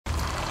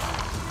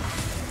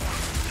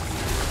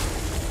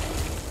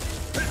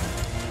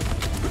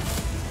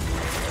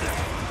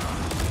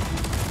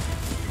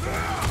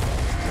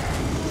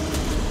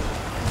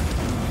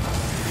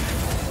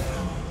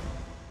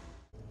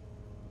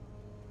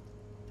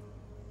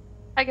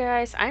Hi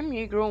guys, I'm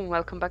Nighrum,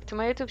 welcome back to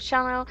my YouTube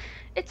channel.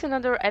 It's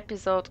another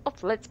episode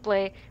of Let's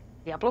Play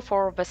Diablo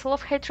 4 Vessel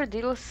of Hatred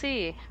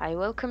DLC. I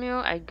welcome you,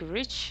 I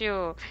greet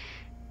you.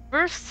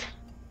 First,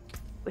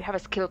 we have a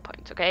skill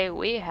point, okay?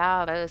 We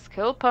have a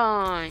skill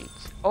point.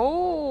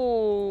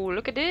 Oh,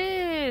 look at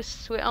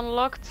this! We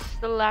unlocked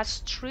the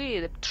last tree,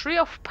 the tree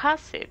of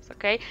passives,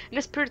 okay? In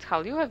the Spirit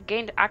Hall, you have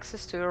gained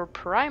access to your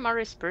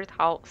primary Spirit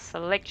Hall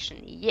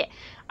selection. Yeah,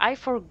 I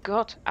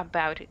forgot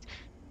about it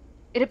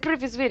in a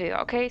previous video,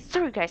 okay?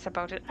 Sorry guys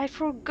about it. I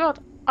forgot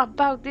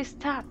about this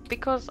tab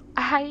because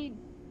I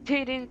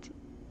didn't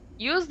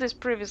use this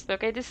previously,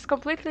 okay? This is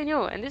completely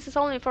new and this is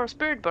only for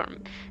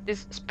Spiritborn,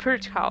 this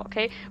Spirit Hall,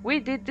 okay? We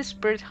did this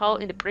Spirit Hall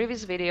in the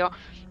previous video,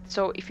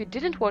 so if you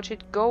didn't watch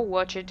it, go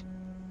watch it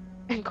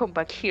and come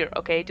back here,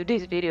 okay, to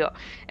this video.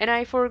 And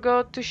I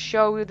forgot to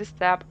show you this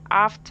tab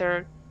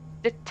after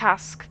the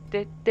task,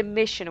 the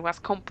mission was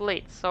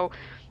complete. So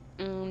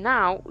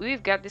now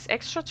we've got this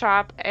extra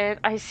trap and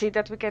I see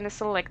that we can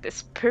select the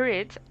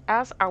spirit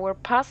as our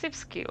passive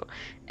skill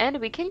and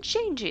we can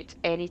change it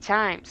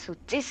anytime. So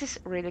this is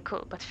really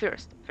cool. But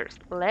first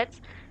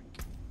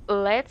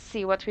let's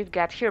see what we've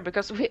got here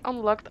because we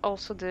unlocked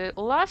also the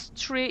last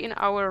tree in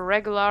our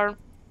regular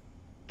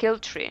kill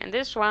tree, and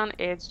this one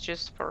is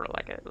just for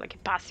like a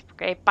passive,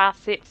 okay?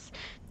 Passives.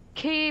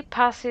 Key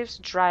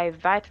passives drive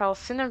vital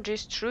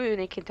synergies through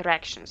unique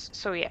interactions.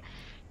 So yeah,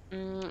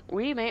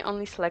 we may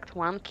only select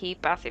one key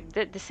passive.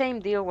 The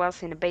same deal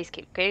was in the base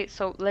game, okay?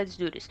 So let's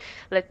do this.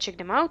 Let's check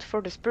them out for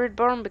the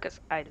Spiritborn, because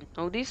I don't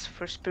know this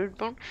for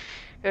Spiritborn.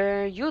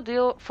 You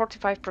deal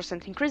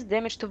 45% increased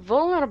damage to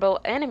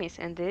vulnerable enemies,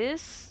 and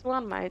this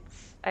one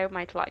I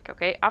might like,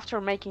 okay? After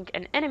making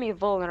an enemy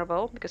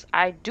vulnerable, because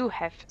I do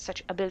have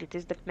such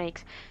abilities that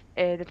makes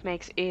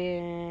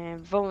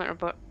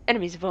vulnerable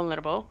enemies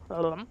vulnerable.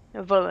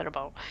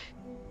 Vulnerable.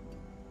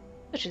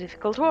 Such a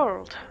difficult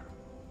word.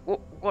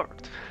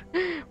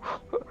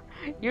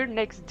 Your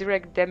next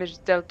direct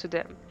damage dealt to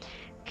them.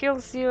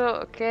 Kills you,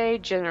 okay,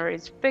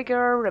 generates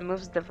vigor,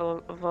 removes the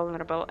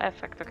vulnerable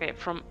effect, okay,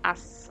 from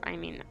us, I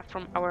mean,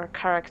 from our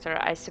character,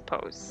 I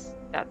suppose.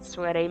 That's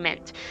what I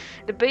meant.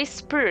 The base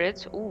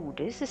spirit, ooh,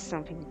 this is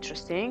something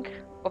interesting.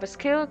 Of a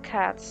skill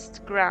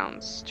cast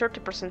grounds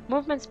 30%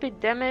 movement speed,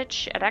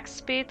 damage, attack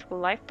speed,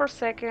 life per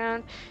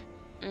second,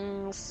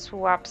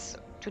 swaps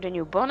to the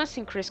new bonus,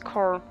 increase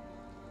core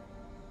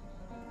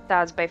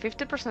stats by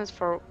 50%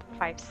 for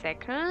 5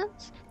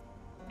 seconds.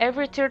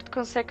 Every third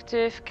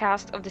consecutive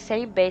cast of the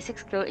same basic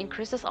skill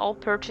increases all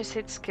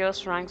purchased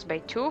skills ranks by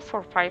 2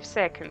 for 5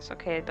 seconds.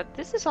 Okay, but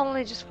this is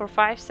only just for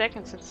 5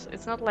 seconds.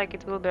 It's not like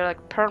it will be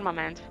like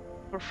permanent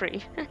for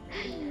free.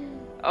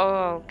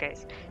 Oh,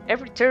 guys.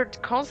 Every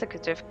third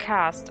consecutive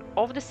cast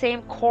of the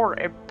same core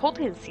and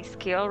potency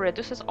skill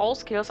reduces all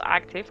skills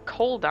active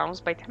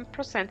cooldowns by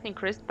 10%,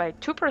 increased by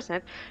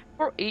 2%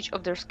 for each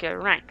of their skill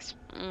ranks.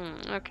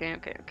 Okay.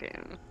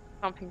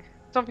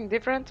 Something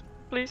different,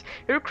 please.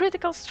 Your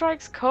critical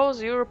strikes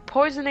cause your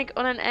poisoning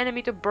on an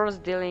enemy to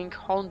burst, dealing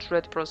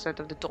 100%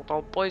 of the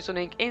total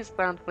poisoning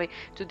instantly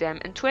to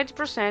them and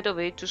 20% of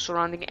it to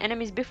surrounding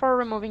enemies before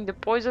removing the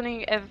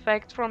poisoning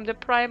effect from the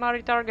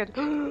primary target.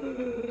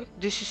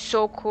 This is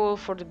so cool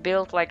for the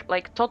build,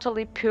 like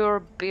totally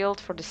pure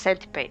build for the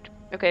centipede.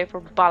 Okay, for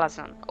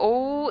Balazan.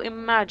 Oh,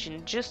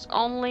 imagine just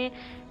only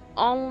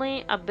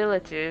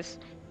abilities,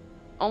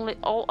 only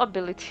all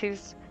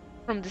abilities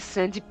from the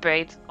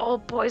centipede. All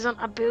poison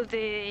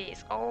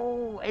abilities.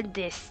 Oh, and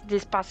this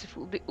passive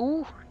will be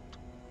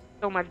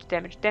so much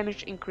damage.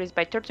 Damage increased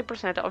by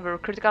 30% over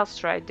critical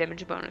strike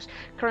damage bonus.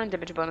 Current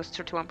damage bonus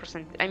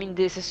 31%. I mean,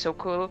 this is so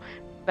cool,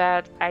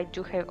 but I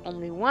do have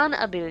only one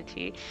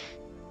ability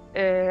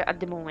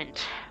at the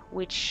moment,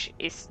 which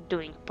is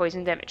doing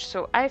poison damage.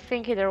 So I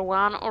think either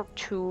one or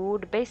two.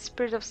 The base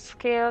spirit of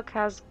scale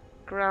cast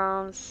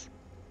grounds.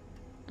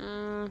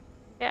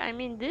 Yeah, I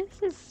mean,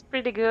 this is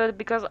pretty good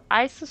because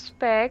I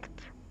suspect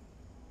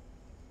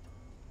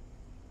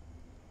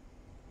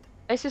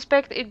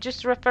it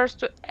just refers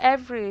to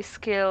every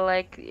skill.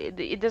 Like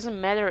it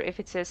doesn't matter if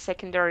it's a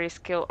secondary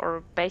skill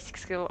or basic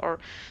skill or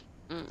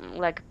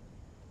like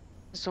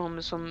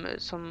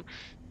some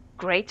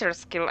greater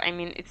skill. I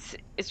mean,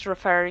 it's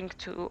referring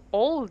to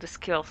all the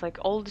skills, like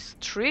all these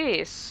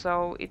trees.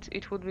 So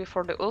it would be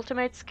for the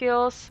ultimate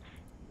skills,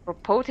 for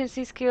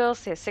potency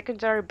skills, yeah,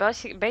 secondary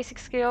basic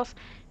skills.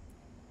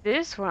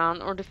 This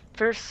one or the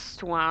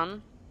first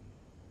one.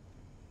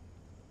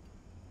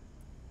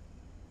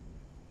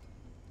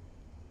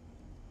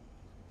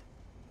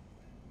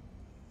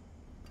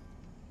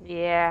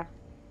 Yeah.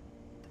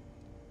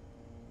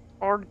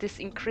 Or this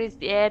increased,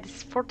 yeah,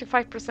 this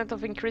 45%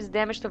 of increased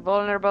damage to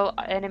vulnerable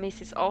enemies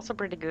is also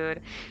pretty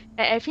good.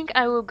 I think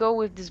I will go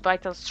with this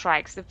vital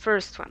strikes, the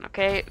first one.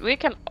 Okay, we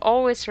can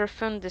always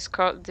refund this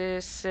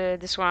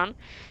one.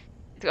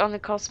 It only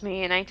cost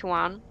me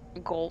 91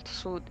 gold,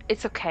 so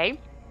it's okay.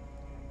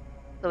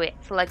 So yeah,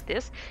 select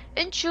this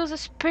and choose a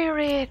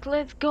spirit.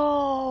 Let's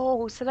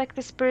go. Select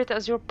the spirit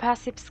as your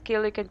passive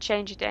skill. You can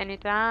change it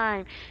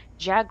anytime.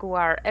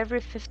 Jaguar. Every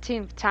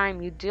 15th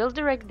time you deal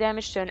direct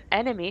damage to an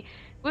enemy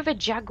with a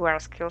Jaguar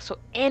skill, so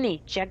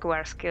any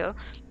Jaguar skill,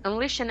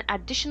 unleash an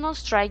additional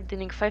strike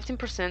dealing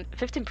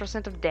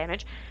 15% of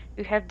damage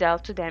you have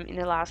dealt to them in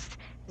the last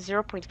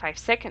 0.5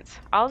 seconds.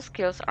 All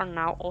skills are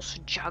now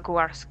also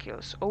Jaguar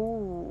skills.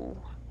 Oh.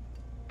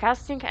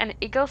 Casting an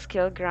Eagle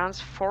skill grants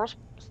 4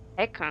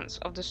 seconds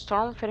of the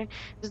storm fairy.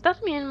 Does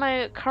that mean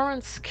my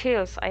current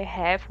skills I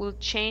have will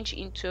change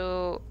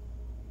into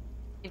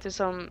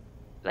some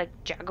like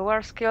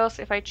Jaguar skills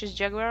if I choose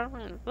Jaguar?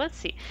 Let's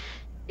see.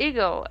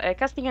 Eagle.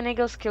 Casting an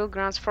Eagle skill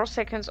grants 4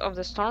 seconds of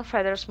the Storm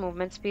Feather's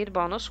movement speed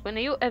bonus when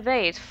you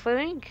evade,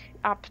 filling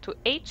up to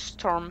 8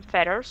 Storm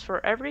Feathers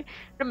for every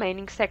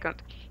remaining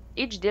second.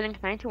 Each dealing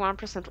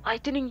 91%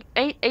 lightning...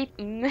 8...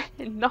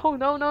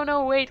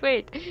 No,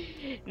 wait.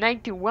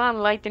 91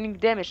 lightning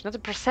damage, not a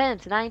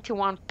percent,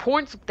 91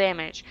 points of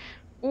damage.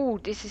 Ooh,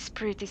 this is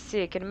pretty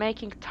sick, and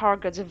making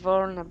targets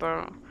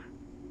vulnerable.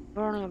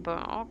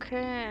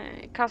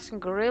 Okay. Casting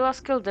Gorilla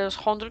skill does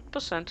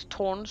 100%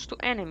 taunts to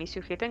enemies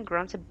you hit and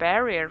grants a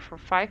barrier for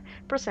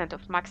 5%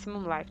 of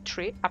maximum life,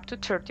 3 up to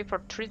 30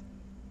 for 3.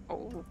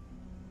 Oh.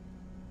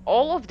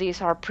 All of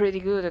these are pretty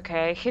good,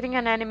 okay? Hitting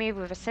an enemy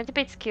with a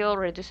centipede skill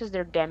reduces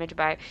their damage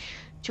by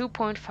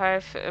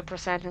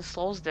 2.5% and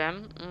slows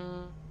them.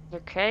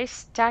 Okay,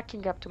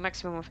 stacking up to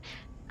maximum of...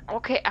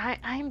 Okay,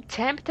 I'm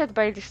tempted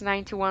by this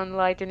 91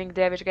 lightning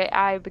damage, okay?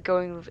 I'll be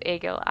going with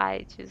Eagle.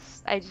 I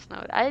just know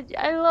it.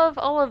 I love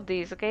all of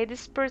these, okay? These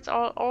spirits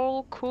are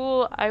all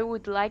cool. I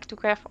would like to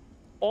have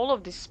all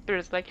of these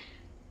spirits. Like,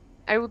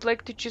 I would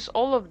like to choose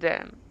all of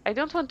them. I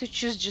don't want to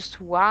choose just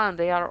one.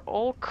 They are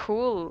all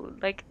cool.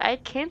 Like, I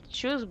can't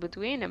choose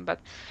between them, but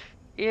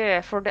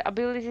yeah, for the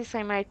abilities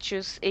I might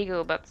choose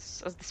Eagle, but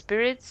as the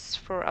spirits,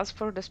 for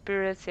the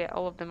spirits, yeah,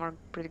 all of them are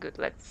pretty good.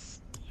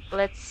 Let's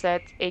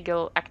set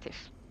Eagle active.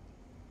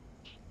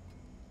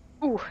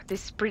 Ooh,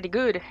 this is pretty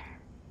good.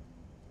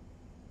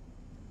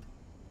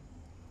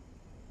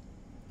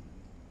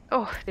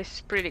 Oh, this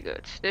is pretty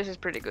good. This is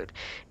pretty good.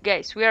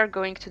 Guys, we are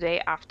going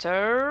today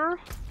after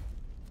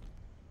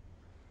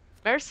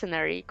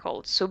mercenary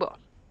called Subo.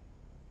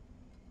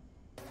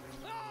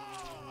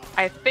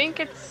 I think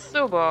it's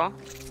Subo.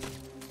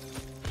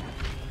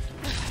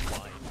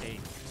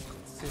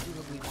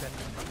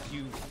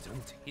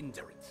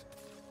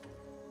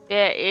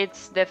 Yeah,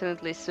 it's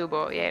definitely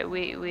Subo. Yeah,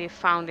 we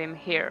found him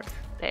here.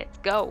 Let's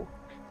go.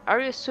 Are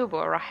you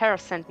Subo? Rahir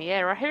sent me.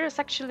 Yeah, Rahir is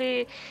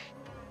actually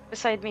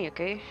beside me,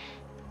 okay?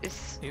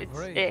 He's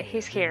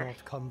here. Did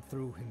not come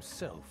through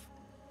himself,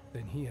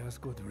 then he has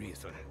good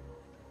reason.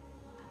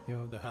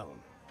 You're the helm.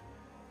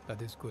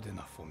 That is good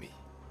enough for me.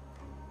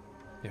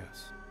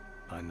 Yes,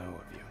 I know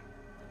of you.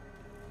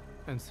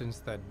 And since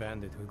that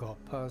bandit who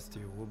got past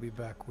you will be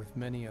back with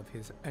many of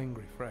his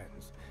angry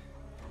friends,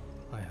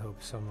 I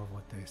hope some of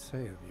what they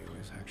say of you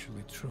is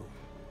actually true.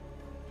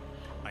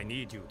 I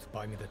need you to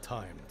buy me the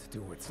time to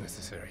do what's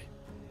necessary.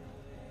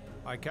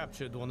 I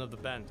captured one of the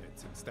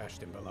bandits and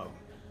stashed him below.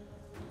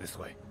 This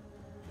way.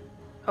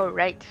 All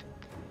right.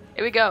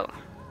 Here we go.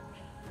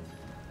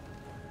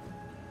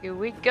 Here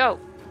we go.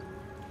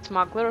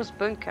 Smuggler's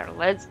bunker.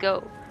 Let's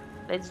go.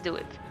 Let's do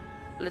it.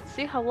 Let's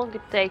see how long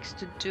it takes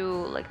to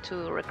do, like,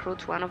 to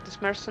recruit one of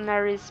these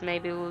mercenaries.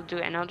 Maybe we'll do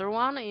another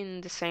one in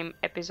the same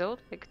episode,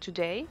 like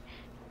today.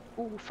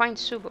 Ooh, find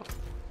Subo.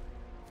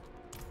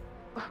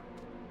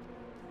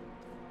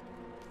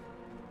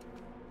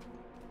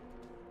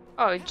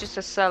 Oh, it's just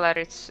a cellar.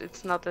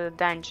 It's not a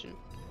dungeon.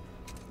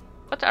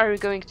 What are we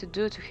going to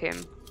do to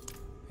him?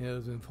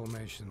 Here's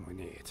information we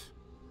need.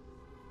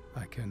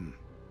 I can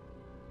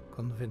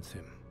convince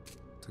him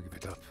to give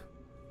it up.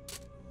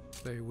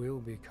 They will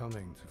be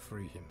coming to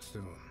free him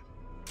soon.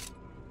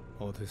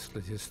 Or to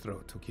slit his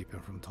throat to keep him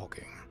from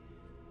talking.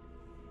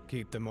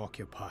 Keep them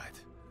occupied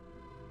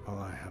while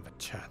I have a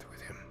chat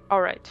with him.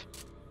 Alright.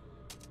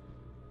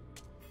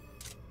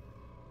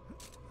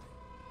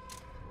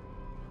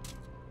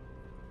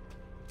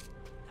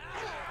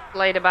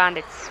 Slay the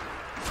bandits.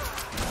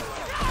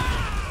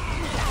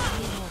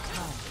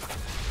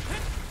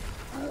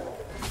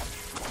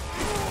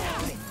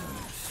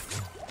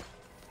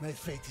 My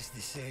fate is the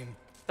same.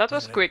 That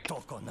was quick.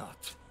 Talk or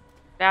not.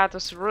 That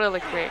was really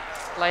quick.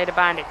 Slay the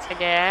bandits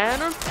again.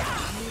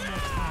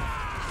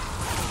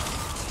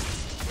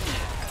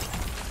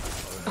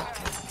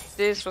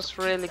 This was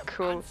really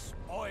cool.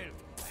 I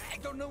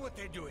don't know what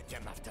they do with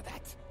them after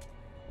that.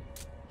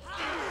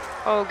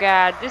 Oh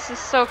god, this is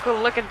so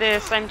cool. Look at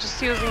this. I'm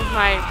just using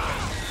my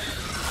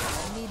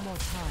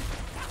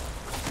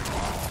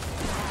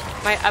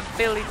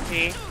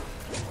ability.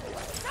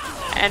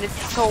 And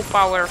it's so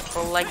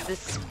powerful. Like the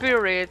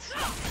spirit,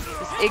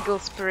 this eagle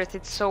spirit,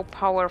 it's so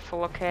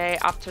powerful, okay?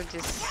 After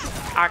this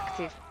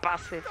active,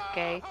 passive,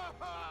 okay?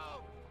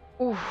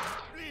 Ooh.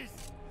 Please,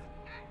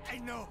 I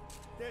know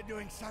they're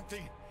doing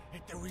something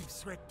at the we've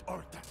swept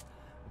altar,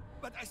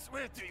 but I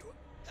swear to you,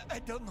 I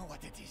don't know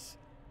what it is.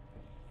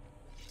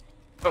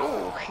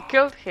 Oh, he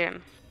killed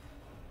him.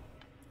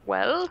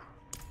 Well?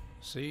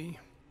 See?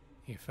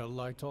 He felt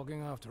like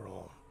talking after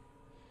all.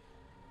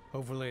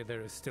 Hopefully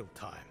there is still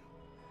time.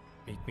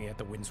 Meet me at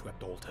the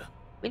windswept altar.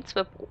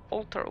 Windswept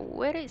altar,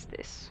 where is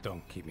this?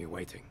 Don't keep me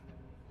waiting.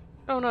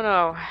 Oh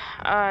no,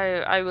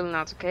 I will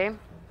not, okay?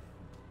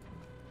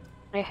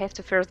 I have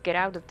to first get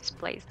out of this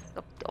place,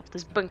 of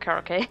this bunker,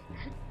 okay?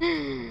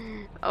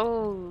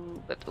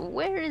 Oh, but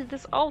where is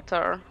this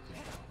altar?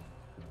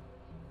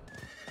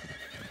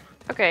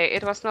 Okay,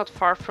 it was not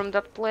far from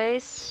that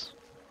place.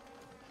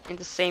 In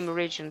the same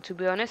region, to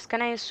be honest.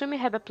 Can I assume you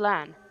have a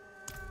plan?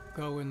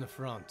 Go in the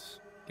front.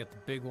 Get the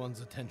big one's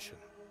attention.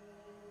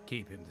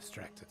 Keep him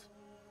distracted.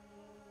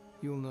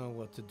 You'll know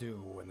what to do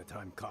when the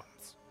time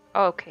comes.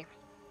 Okay.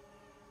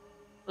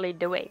 Lead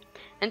the way.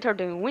 Enter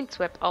the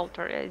windswept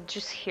altar,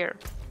 just here.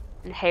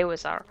 In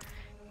Haywazar.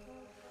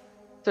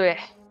 So yeah,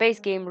 base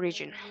game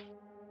region.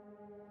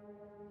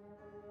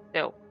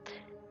 So.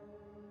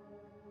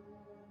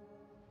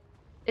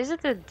 Is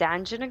it a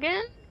dungeon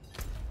again?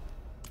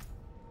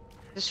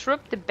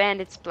 Disrupt the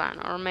bandits' plan,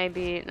 or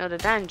maybe not a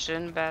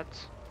dungeon, but...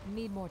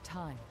 Need more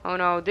time. Oh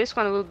no, this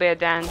one will be a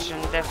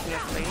dungeon,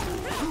 definitely.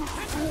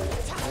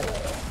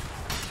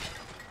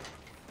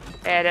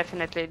 Yeah,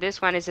 definitely.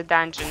 This one is a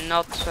dungeon,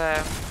 not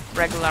a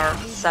regular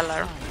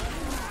cellar.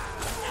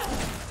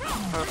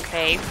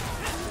 Okay.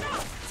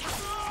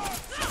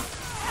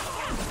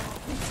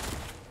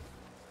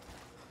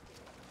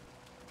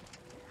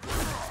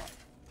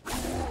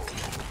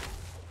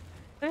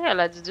 Yeah,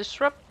 let's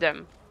disrupt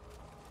them.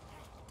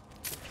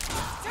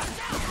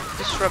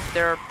 Disrupt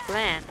their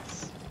plans.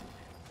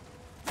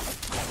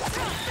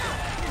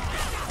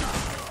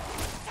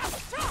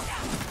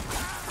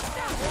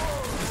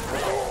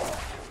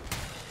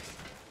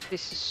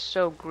 This is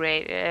so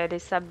great.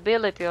 This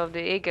ability of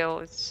the eagle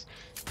is...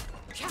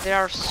 They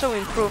are so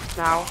improved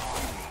now.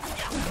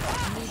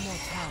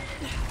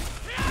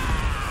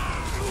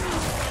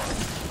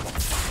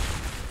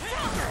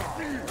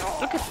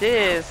 Look at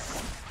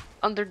this.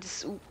 Under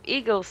this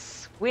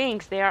eagle's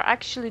wings, they are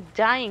actually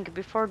dying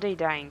before they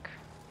dying.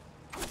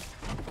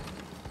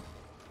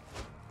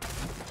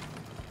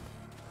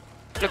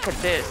 Look at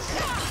this.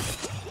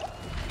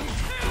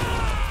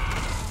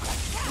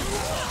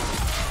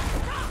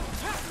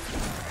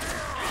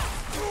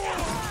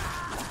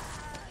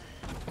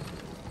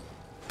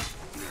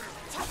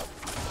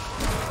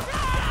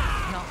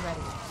 Not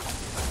ready.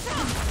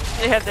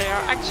 Yeah, they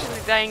are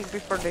actually dying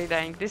before they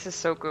dying. This is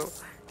so cool.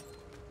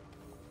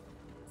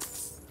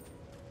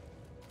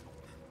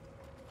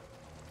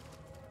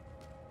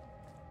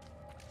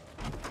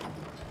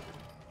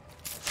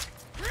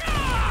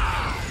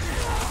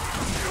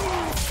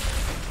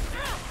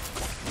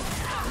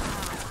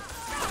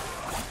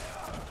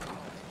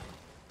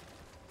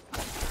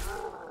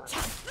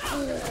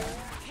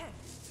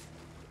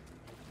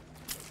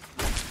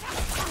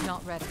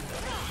 Not ready.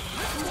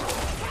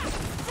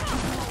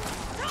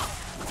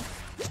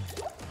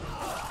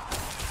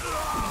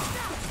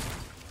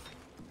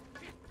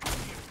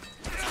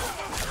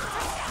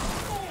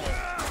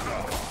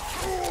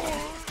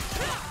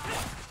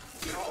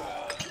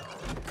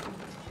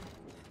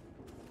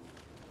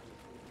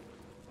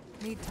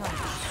 Need time.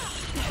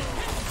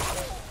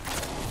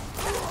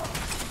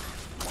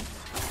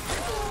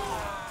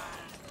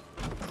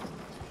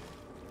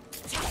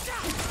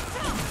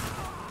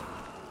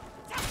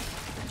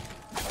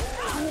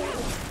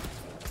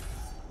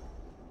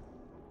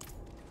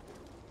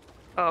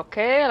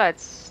 Okay,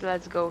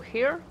 let's go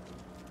here.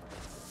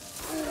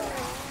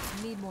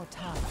 Need more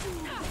time.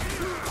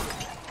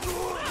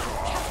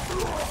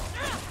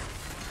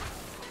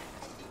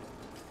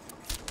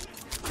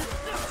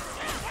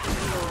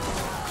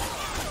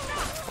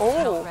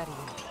 Oh, Not ready.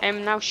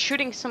 I'm now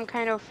shooting some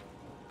kind of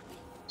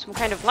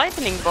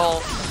lightning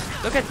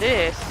bolts. Look at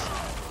this.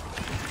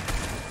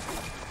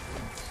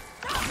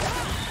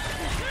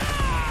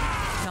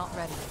 Not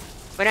ready.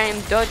 When I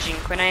am dodging,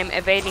 when I am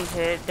evading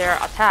their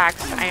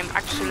attacks, I am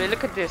actually,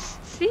 look at this.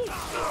 See?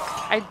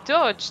 I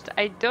dodged,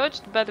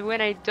 but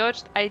when I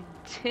dodged, I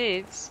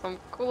did some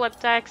cool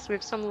attacks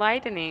with some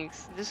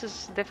lightnings. This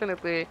is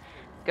definitely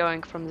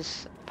going from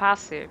this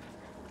passive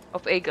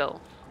of Eagle.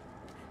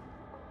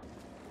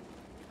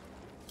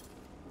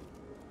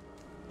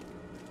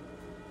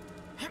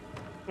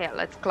 Yeah,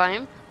 let's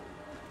climb.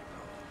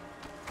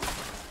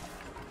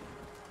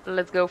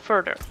 Let's go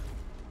further.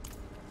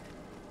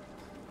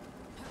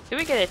 Do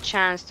we get a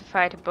chance to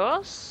fight a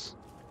boss?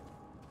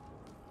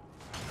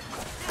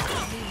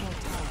 Need more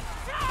time.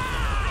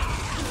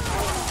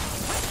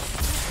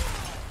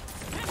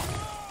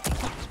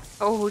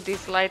 Oh,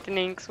 these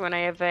lightnings when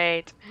I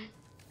evade.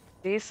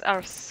 These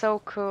are so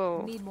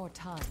cool. Need more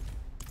time.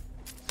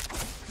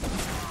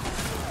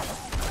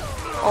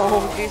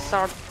 Oh, these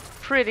are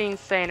pretty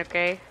insane,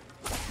 okay?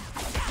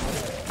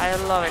 I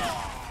love it.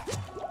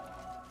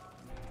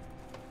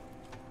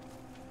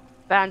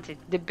 Bandit,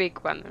 the big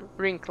one,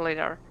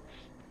 ringleader.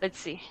 Let's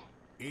see.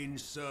 In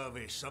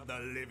service of the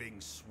living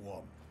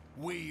swamp,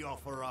 we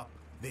offer up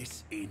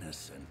this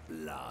innocent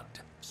blood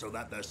so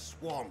that the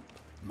swamp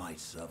might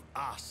serve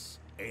us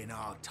in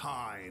our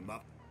time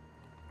of...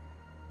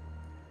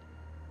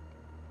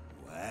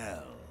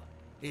 Well,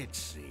 It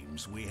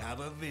seems we have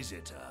a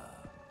visitor.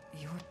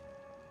 You're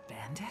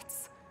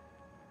bandits?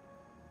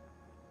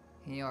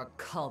 You're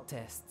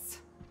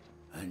cultists.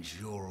 And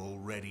you're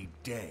already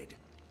dead.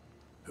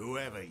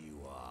 Whoever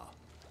you are,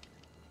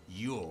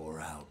 you're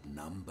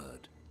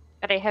outnumbered.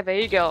 But I have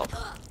a eagle.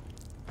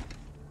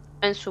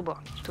 And Subo,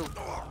 too.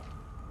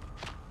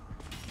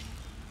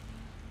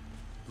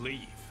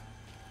 Leave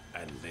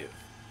and live.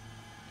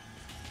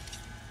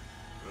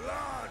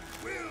 Blood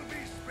will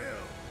be spilled.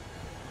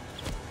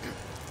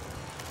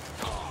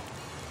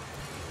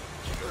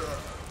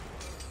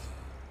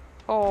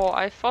 Oh,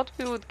 I thought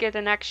we would get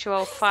an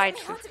actual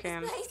fight with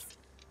him.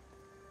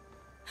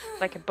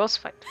 Like a boss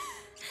fight.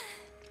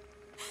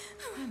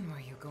 When were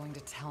you going to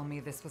tell me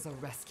this was a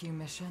rescue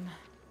mission?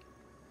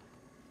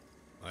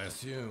 I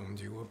assumed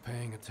you were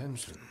paying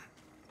attention.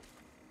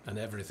 And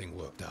everything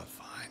worked out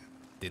fine,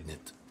 didn't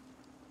it?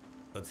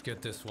 Let's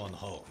get this one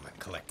home and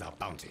collect our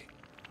bounty.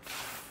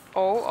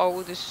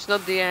 Oh, this is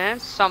not the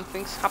end.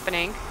 Something's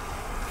happening.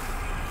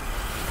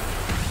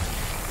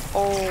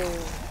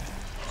 Oh.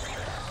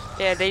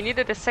 Yeah, they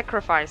needed a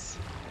sacrifice.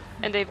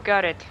 And they've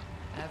got it.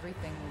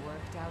 Everything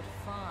worked out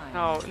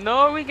fine.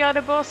 No, we got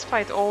a boss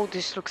fight. Oh,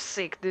 this looks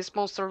sick. This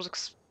monster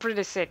looks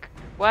pretty sick.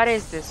 What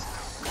is this?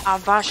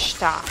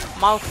 Avashta,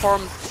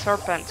 malformed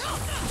serpent.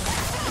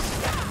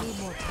 I need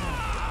more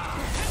time.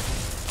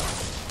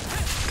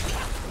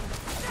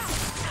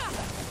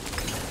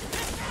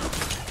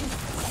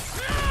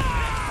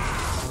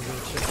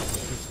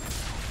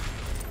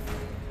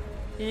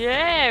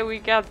 Yeah, we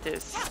got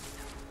this.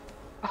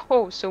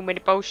 Oh, so many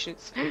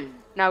potions.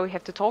 Now we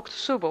have to talk to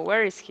Subo.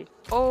 Where is he?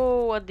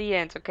 Oh, at the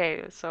end.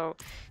 Okay, so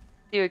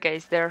see you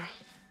guys there.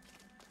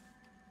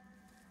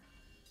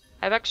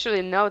 I've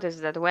actually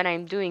noticed that when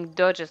I'm doing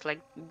dodges like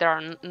there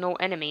are no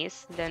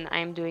enemies, then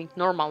I'm doing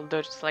normal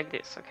dodges like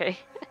this, okay?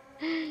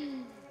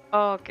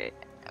 Okay,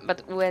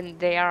 but when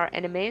they are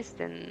enemies,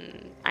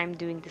 then I'm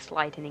doing this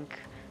lightning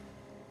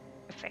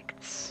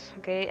effects,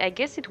 okay? I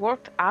guess it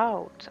worked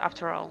out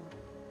after all.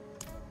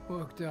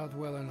 Worked out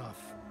well enough.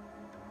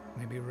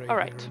 Maybe Ray All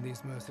right. here and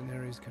these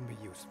mercenaries can be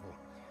useful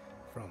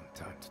from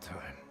time to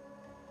time.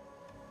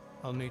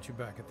 I'll meet you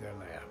back at their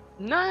lair.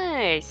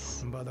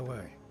 Nice! And by the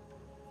way,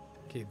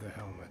 keep the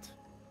helmet.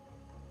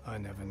 I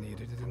never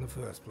needed it in the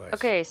first place.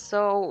 Okay,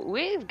 so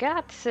we've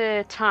got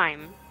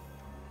time.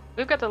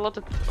 We've got a lot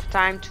of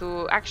time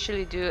to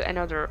actually do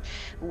another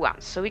one.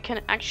 So we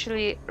can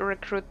actually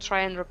try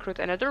and recruit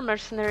another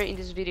mercenary in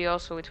this video.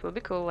 So it will be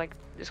cool, like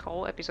this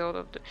whole episode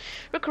of the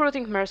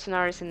recruiting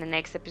mercenaries. In the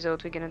next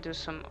episode, we're gonna do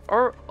some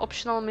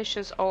optional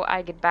missions. Or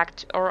I get back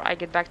to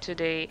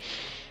the.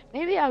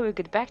 Maybe I will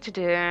get back to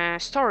the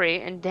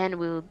story, and then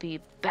we'll be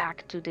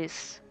back to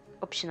this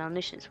optional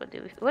missions.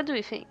 What do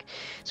we think?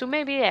 So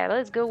maybe yeah,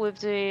 let's go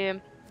with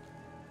the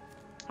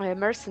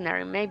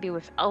mercenary. Maybe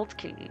with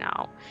Aldkin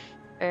now.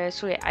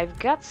 So yeah, I've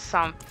got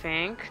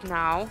something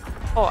now.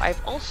 Oh,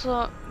 I've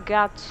also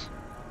got,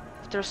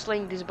 after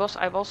slaying this boss,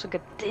 I've also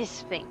got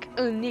this thing,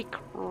 a unique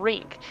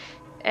ring.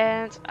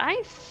 And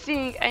I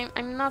think,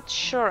 I'm not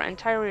sure,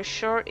 entirely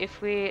sure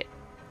if we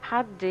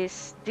had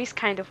these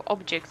kind of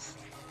objects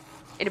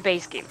in the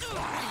base game.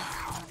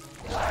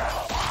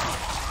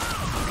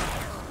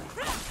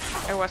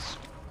 I was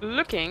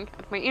looking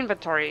at my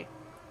inventory.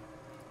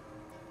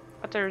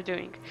 What are you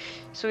doing?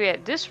 So yeah,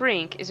 this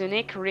ring is a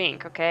unique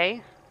ring,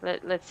 okay?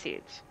 Let's see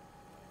it.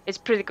 It's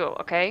pretty cool,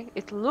 okay?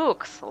 It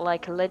looks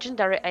like a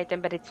legendary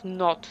item, but it's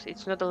not.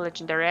 It's not a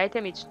legendary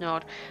item. It's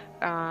not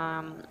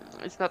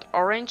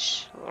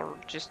orange or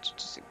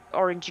just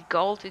orangey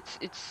gold.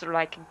 It's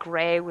like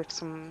gray with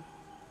some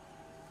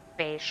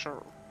beige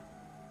or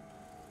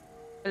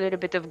a little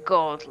bit of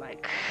gold,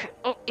 like.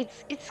 Oh,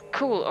 it's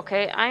cool,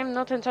 okay? I'm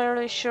not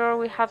entirely sure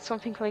we had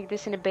something like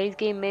this in the base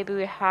game. Maybe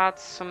we had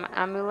some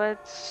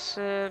amulets,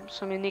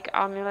 some unique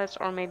amulets,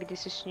 or maybe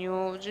this is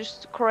new.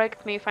 Just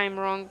correct me if I'm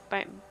wrong,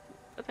 but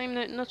I'm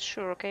not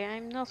sure, okay?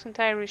 I'm not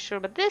entirely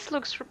sure, but this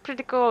looks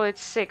pretty cool.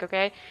 It's sick,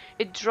 okay?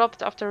 It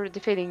dropped after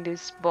defeating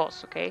this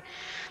boss, okay?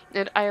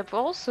 And I have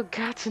also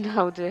got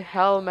now the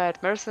helmet,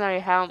 mercenary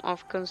helm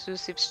of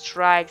conclusive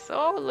strikes.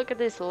 Oh, look at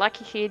this,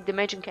 lucky hit,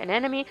 damaging an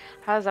enemy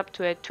has up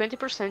to a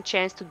 20%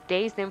 chance to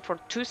daze them for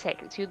 2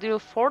 seconds. You deal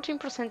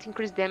 14%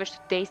 increased damage to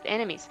dazed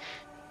enemies.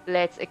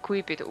 Let's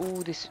equip it.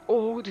 Oh,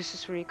 this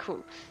is really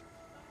cool.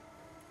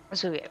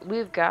 So yeah,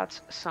 we've got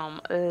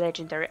some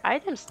legendary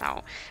items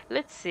now.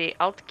 Let's see,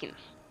 Aldkin.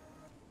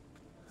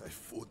 I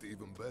fought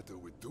even better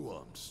with 2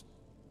 arms.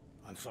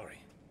 I'm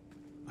sorry.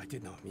 I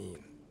did not mean.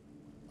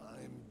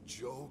 I'm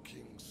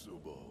joking,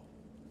 Subo.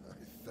 I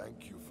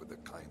thank you for the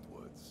kind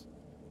words.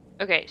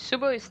 Okay,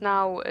 Subo is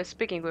now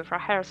speaking with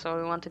Rahel, so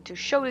I wanted to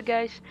show you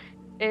guys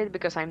it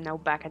because I'm now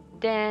back at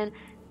Den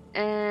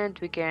and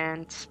we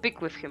can't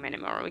speak with him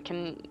anymore. We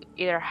can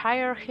either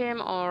hire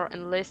him or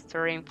enlist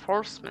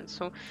reinforcements.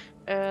 So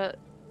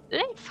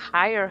let's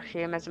hire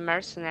him as a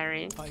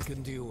mercenary. I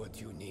can do what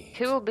you need.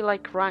 He will be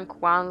like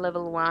rank 1,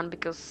 level 1,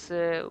 because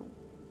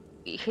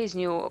he's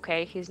new,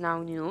 okay, he's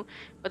now new,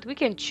 but we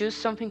can choose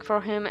something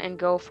for him and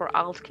go for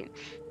Aldkin.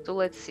 So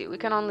let's see, we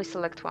can only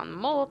select one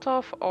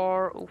Molotov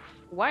or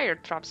wire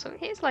trap, so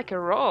he's like a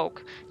rogue.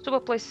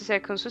 Subo places a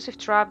conclusive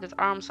trap that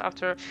arms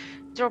after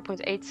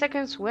 0.8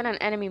 seconds. When an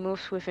enemy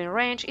moves within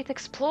range, it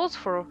explodes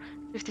for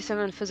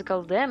 57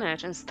 physical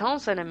damage and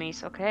stuns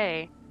enemies,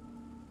 okay.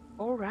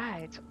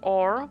 Alright,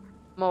 or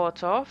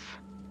Molotov.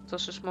 So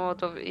just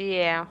Molotov,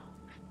 yeah.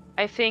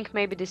 I think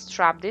maybe this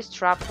trap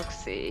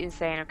looks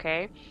insane,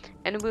 okay?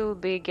 And we will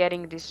be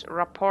getting these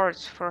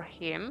reports for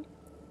him.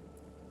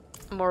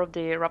 More of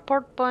the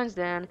report points,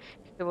 then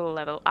he will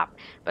level up.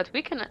 But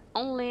we can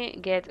only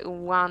get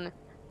one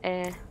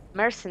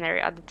mercenary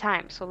at the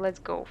time, so let's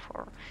go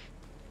for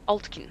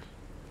Aldkin.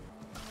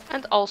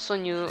 And also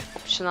new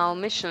optional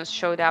missions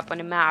showed up on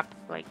the map,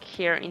 like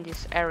here in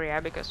this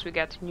area, because we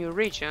got new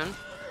region.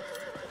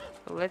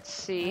 So let's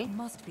see. That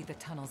must be the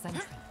tunnel's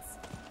entrance.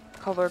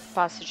 Covered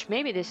passage,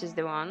 maybe this is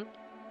the one.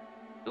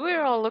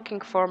 We're all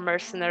looking for a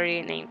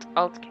mercenary named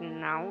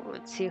Aldkin now.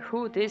 Let's see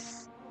who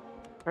this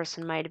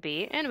person might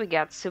be. And we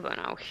got Subo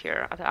now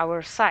here at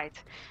our side.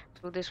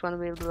 So this one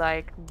will be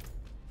like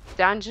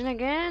dungeon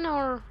again,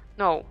 or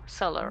no,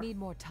 cellar. Need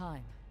more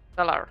time.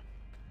 Cellar.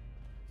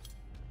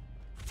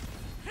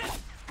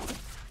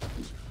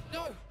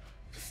 No!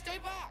 Stay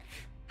back!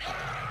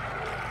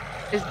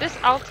 Is this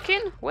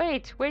Aldkin?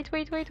 Wait.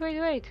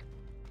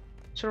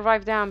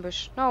 Survive the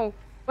ambush. No.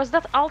 Was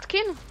that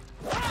Aldkin?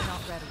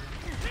 Not ready.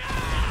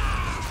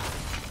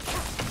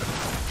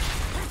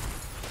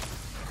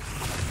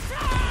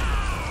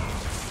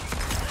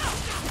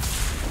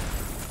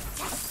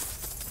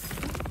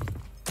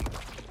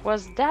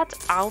 Was that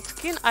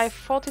Aldkin? I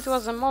thought it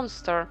was a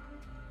monster.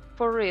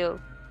 For real.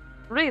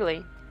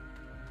 Really?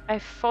 I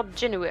thought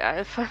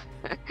genuine.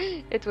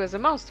 It was a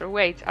monster.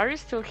 Wait, are you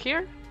still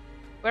here?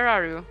 Where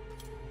are you?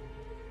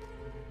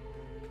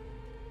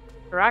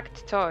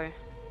 Cracked toy.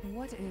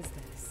 What is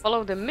this?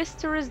 Follow the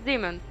mysterious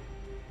demon.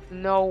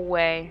 No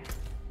way.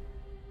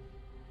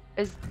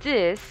 Is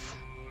this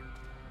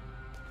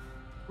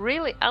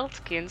really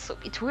Aldkin? So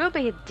it will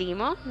be a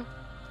demon?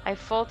 I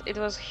thought it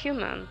was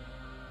human.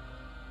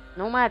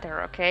 No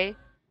matter, okay?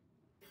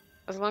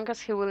 As long as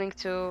he's willing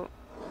to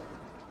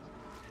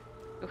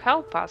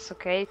help us,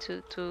 okay?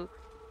 To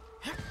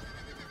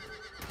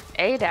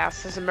aid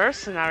us as a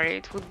mercenary,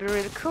 it would be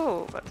really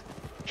cool, but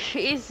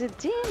he is a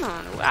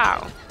demon.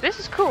 Wow. This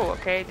is cool,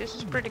 okay? This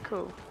is pretty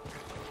cool.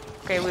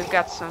 Okay, we've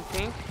got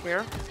something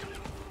here.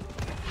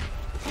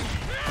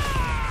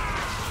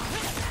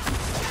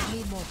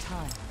 Need more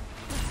time.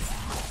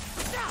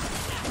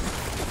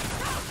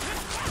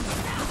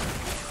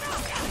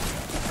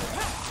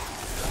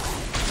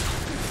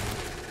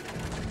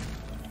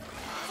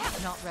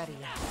 Not ready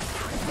yet.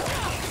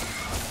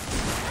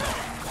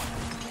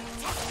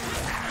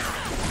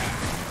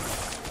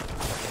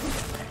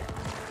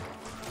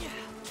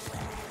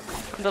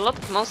 And a lot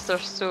of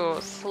monsters too.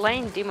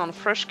 Slain demon,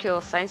 fresh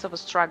kill, signs of a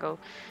struggle.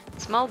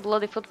 Small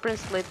bloody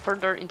footprints lead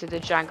further into the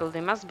jungle.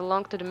 They must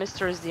belong to the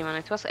mysterious demon.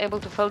 It was able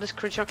to fell this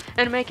creature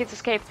and make it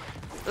escape.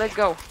 Let's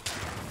go.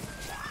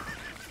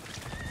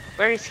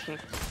 Where is he?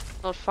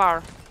 Not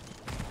far.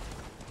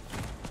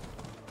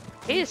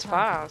 He is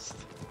fast.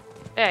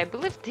 Yeah, I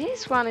believe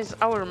this one is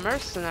our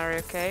mercenary,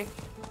 okay?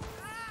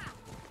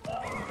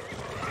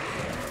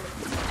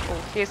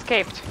 Oh, he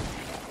escaped.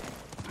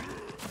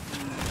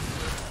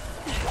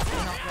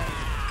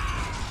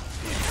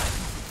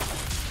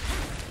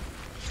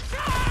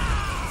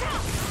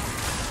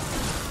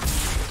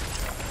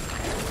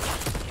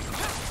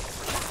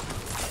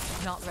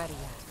 Not ready. Not ready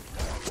yet.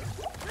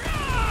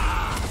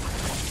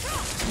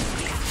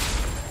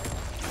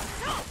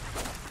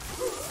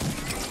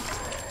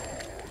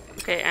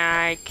 Okay,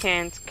 I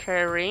can't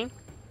carry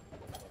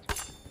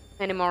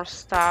any more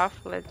stuff.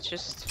 Let's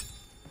just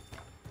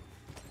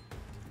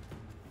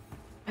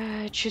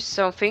choose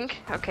something.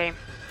 Okay.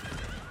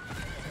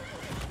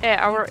 Yeah,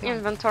 our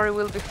inventory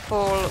will be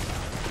full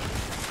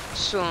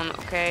soon.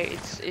 Okay,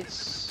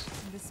 it's.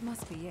 This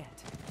must be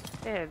it.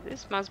 Yeah,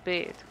 this must be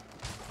it.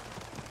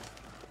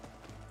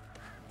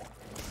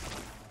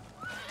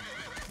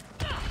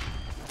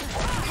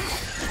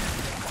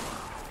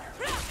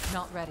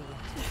 Not ready yet.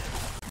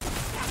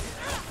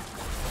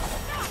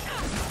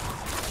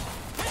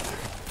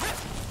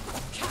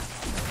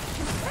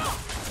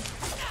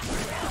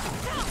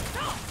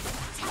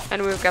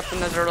 And we've got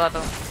another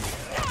level.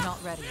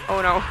 Not ready yet.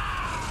 Oh no.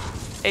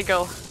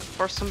 Eagle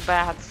for some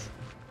bats.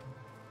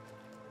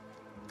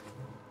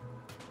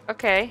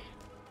 Okay.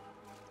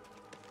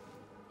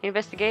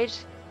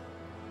 Investigate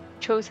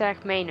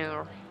Chosak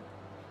Manor.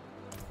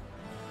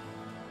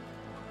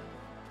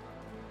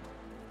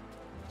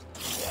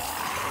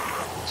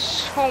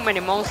 So many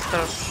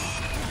monsters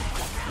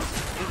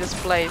in this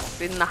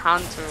place, in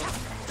Nahantu.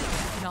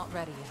 Not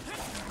ready yet.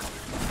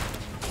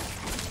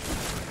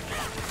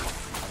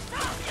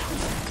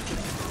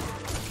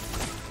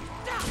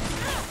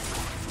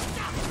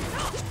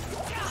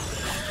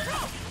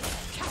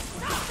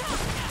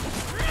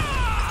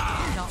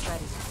 Not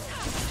ready.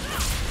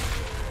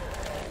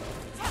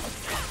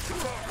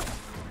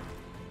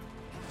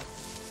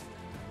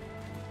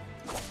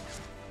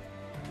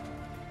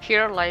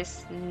 Here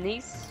lies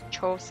niece,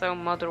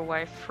 chosen mother,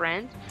 wife,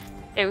 friend.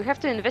 Yeah, we have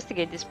to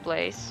investigate this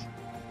place.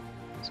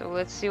 So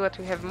let's see what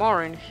we have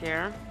more in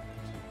here.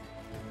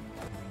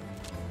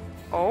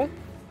 Oh.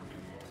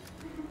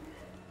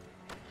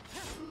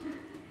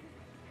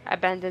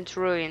 Abandoned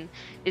ruin.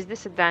 Is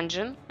this a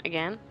dungeon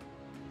again?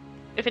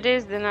 If it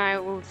is, then I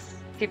will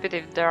skip it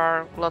if there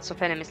are lots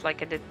of enemies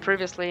like I did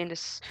previously in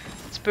this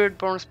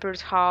Spiritborn,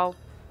 Spirit Hall,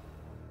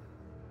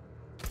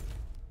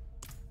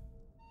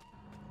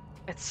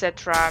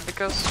 etc.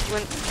 Because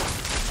when...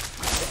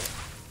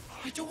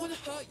 I don't want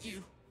to hurt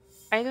you.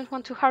 I don't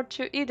want to hurt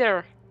you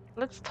either.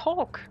 Let's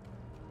talk.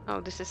 Oh,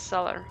 this is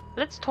cellar.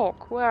 Let's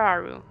talk. Where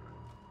are you?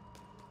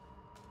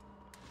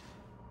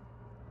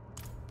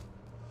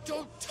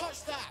 Don't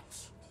touch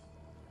that.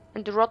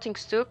 And the rotting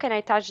stew, can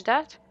I touch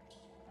that?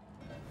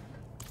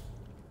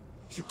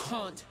 You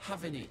can't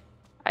have any.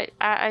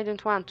 I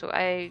don't want to.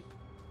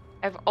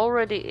 I've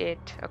already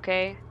ate,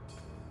 okay?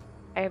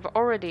 I have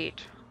already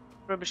eaten.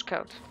 Rubbish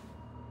coat.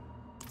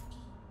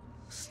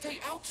 Stay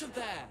out of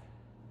there.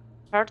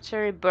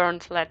 Archery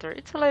burnt letter.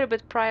 It's a little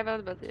bit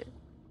private, but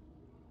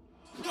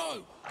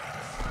No.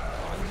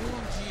 I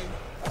warned you.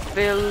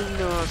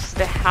 Vilnus,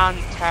 the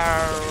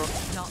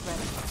hunter. Not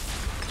ready.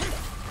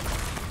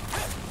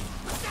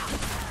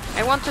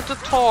 I wanted to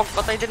talk,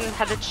 but I didn't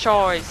have a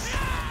choice.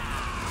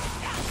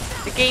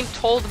 The game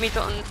told me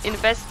to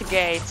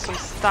investigate some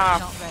stuff.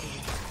 Not ready.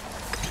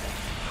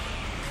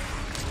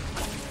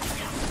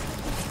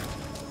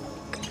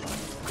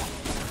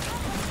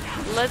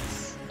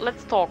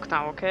 Let's talk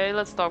now, okay?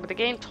 Let's talk. The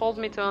game told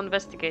me to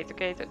investigate,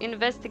 okay? To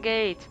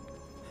investigate.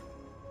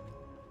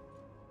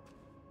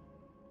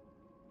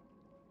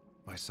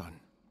 My son,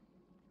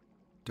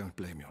 don't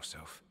blame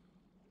yourself.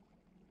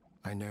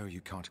 I know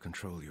you can't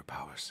control your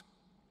powers.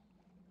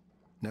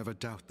 Never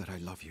doubt that I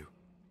love you,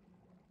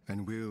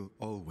 and will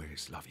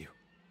always love you.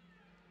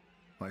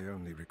 My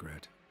only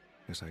regret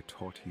is I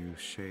taught you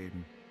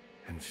shame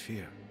and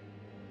fear.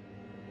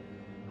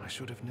 I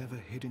should have never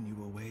hidden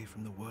you away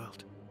from the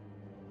world.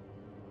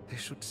 They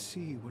should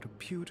see what a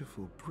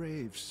beautiful,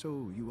 brave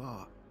soul you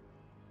are.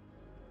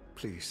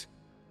 Please,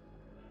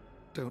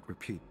 don't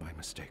repeat my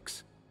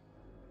mistakes.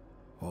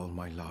 All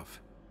my love.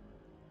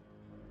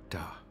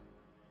 Da.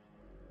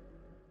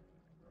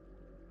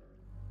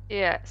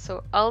 Yeah,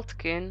 so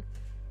Aldkin,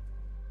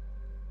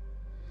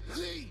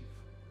 Leave.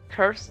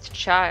 cursed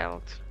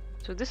child.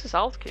 So this is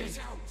Aldkin. Get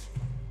out.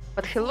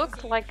 But he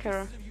looked like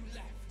a... You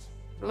left.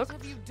 What Looked...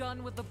 have you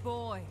done with the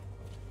boy?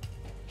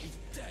 He's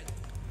dead.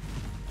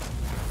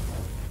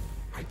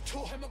 I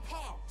tore him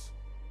apart.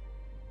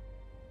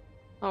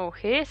 Oh,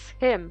 he is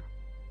him.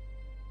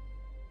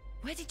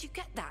 Where did you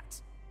get that?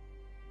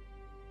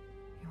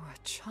 You're a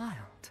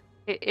child.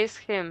 He is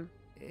him.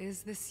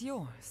 Is this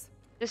yours?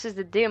 This is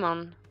the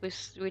demon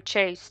we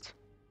chased.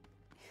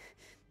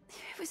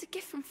 It was a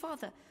gift from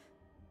Father.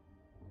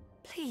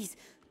 Please.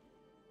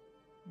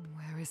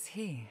 Where is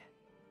he?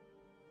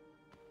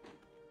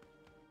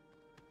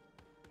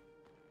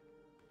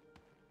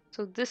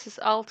 So this is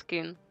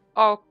Aldkin.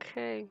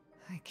 Okay.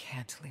 I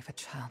can't leave a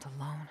child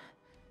alone.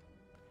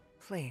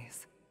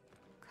 Please,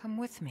 come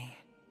with me.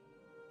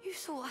 You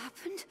saw what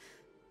happened?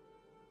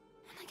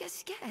 And I get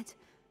scared.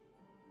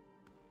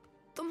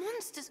 The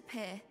monsters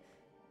appear.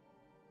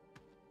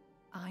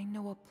 I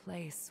know a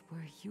place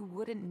where you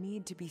wouldn't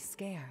need to be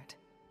scared.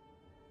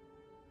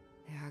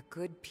 There are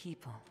good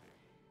people,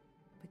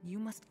 but you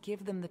must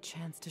give them the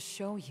chance to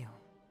show you.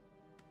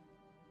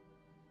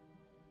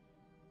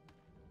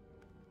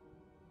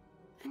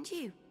 And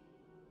you?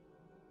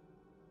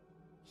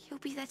 You'll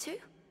be there too?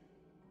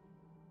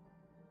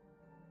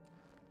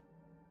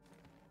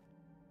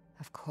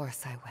 Of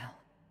course I will.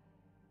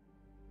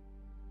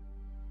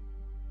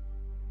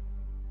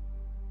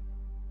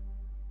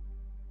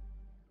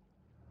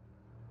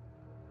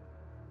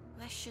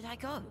 Where should I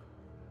go?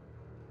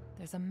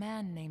 There's a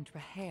man named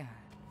Raher,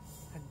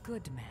 a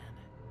good man.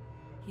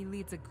 He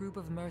leads a group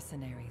of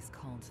mercenaries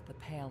called the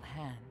Pale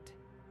Hand.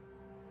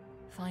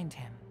 Find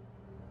him.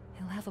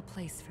 He'll have a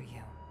place for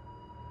you.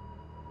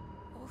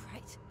 All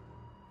right.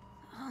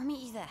 I'll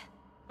meet you there.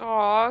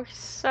 Oh, he's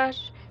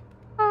such...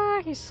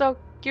 Ah, he's so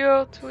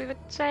cute with a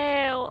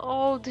tail.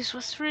 Oh, this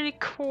was really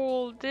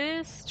cool.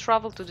 This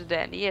travel to the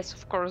den. Yes,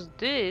 of course,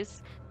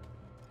 this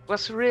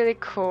was really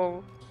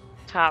cool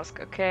task,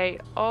 okay?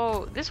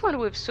 Oh, this one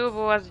with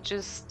Subo was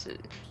just...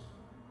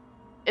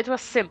 It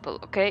was simple,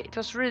 okay? It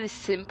was really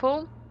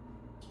simple.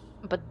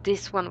 But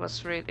this one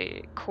was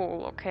really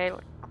cool, okay?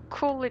 Like,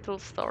 cool little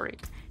story.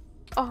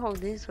 Oh,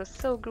 this was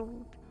so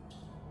good.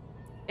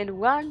 And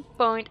 1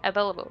 point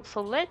available. So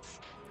let's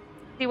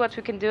see what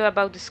we can do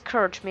about the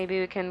Scourge. Maybe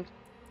we can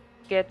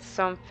get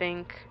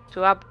something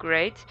to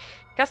upgrade.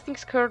 Casting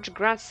Scourge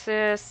grants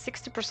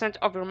 60%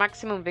 of your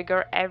maximum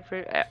vigor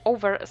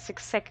over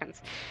 6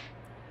 seconds.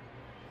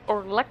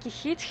 Or lucky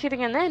hit,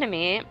 hitting an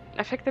enemy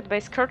affected by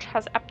Scourge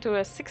has up to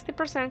a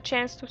 60%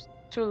 chance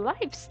to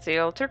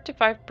lifesteal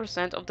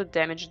 35% of the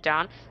damage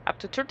done, up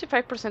to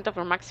 35% of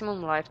your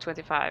maximum life,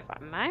 25.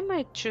 I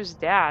might choose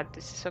that.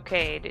 This is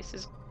okay. This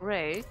is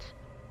great.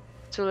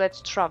 So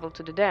let's travel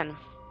to the den.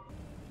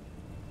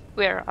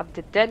 We're at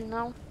the den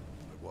now.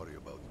 I worry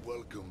about it.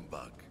 Welcome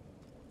back.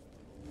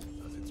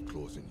 As it's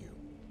closing you,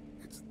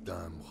 it's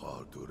damn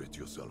hard to rid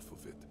yourself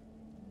of it.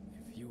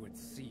 If you had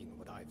seen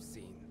what I've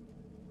seen,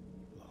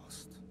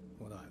 lost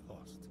what I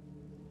lost,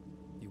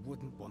 you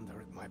wouldn't wonder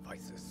at my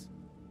vices.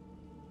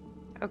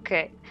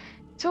 Okay,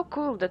 so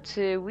cool that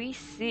we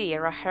see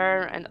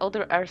Raher and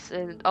other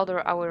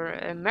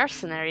our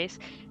mercenaries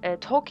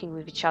talking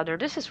with each other.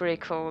 This is really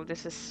cool.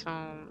 This is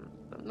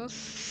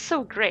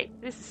so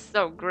great. This is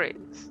so great.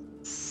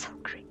 So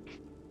great.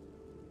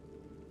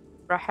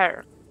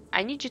 Raher,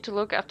 I need you to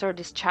look after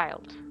this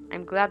child.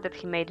 I'm glad that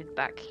he made it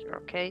back here.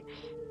 Okay.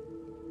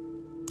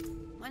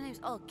 My name's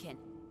Aldkin,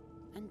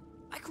 and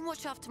I can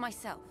watch after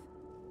myself.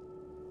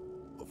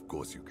 Of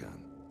course you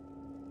can.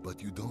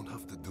 But you don't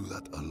have to do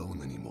that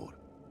alone anymore.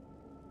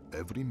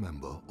 Every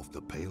member of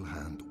the Pale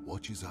Hand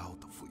watches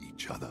out for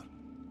each other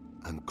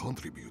and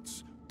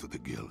contributes to the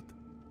guild.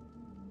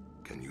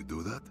 Can you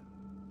do that?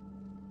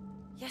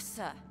 Yes,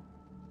 sir.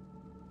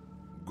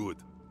 Good.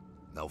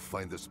 Now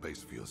find a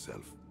space for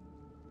yourself.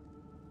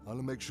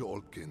 I'll make sure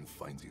Aldkin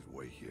finds his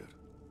way here.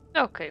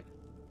 Okay.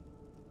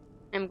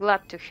 I'm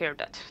glad to hear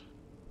that.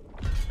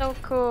 So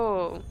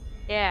cool.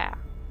 Yeah.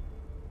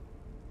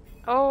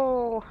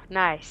 Oh,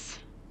 nice.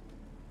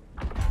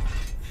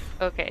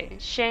 Okay,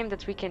 shame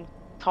that we can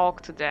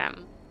talk to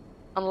them.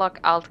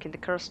 Unlock Aldkin, the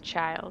cursed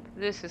child.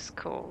 This is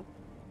cool.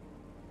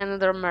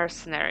 Another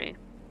mercenary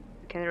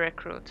we can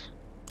recruit.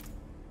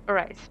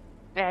 Alright.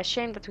 Yeah,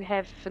 shame that we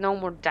have no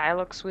more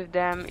dialogues with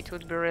them. It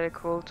would be really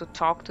cool to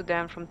talk to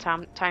them from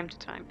time to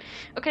time.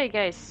 Okay,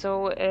 guys,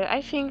 so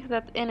I think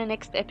that in the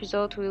next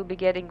episode we'll be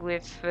getting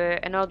with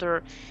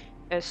another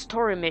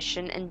story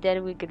mission, and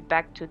then we get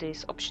back to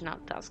this optional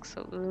task.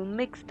 So we'll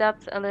mix that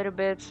a little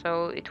bit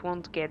so it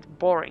won't get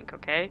boring,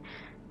 okay?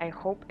 I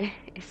hope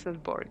it's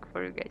not boring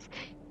for you guys.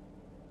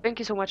 Thank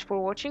you so much for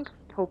watching.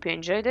 Hope you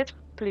enjoyed it.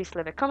 Please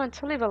leave a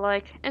comment, leave a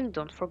like, and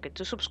don't forget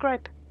to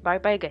subscribe. Bye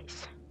bye,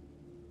 guys.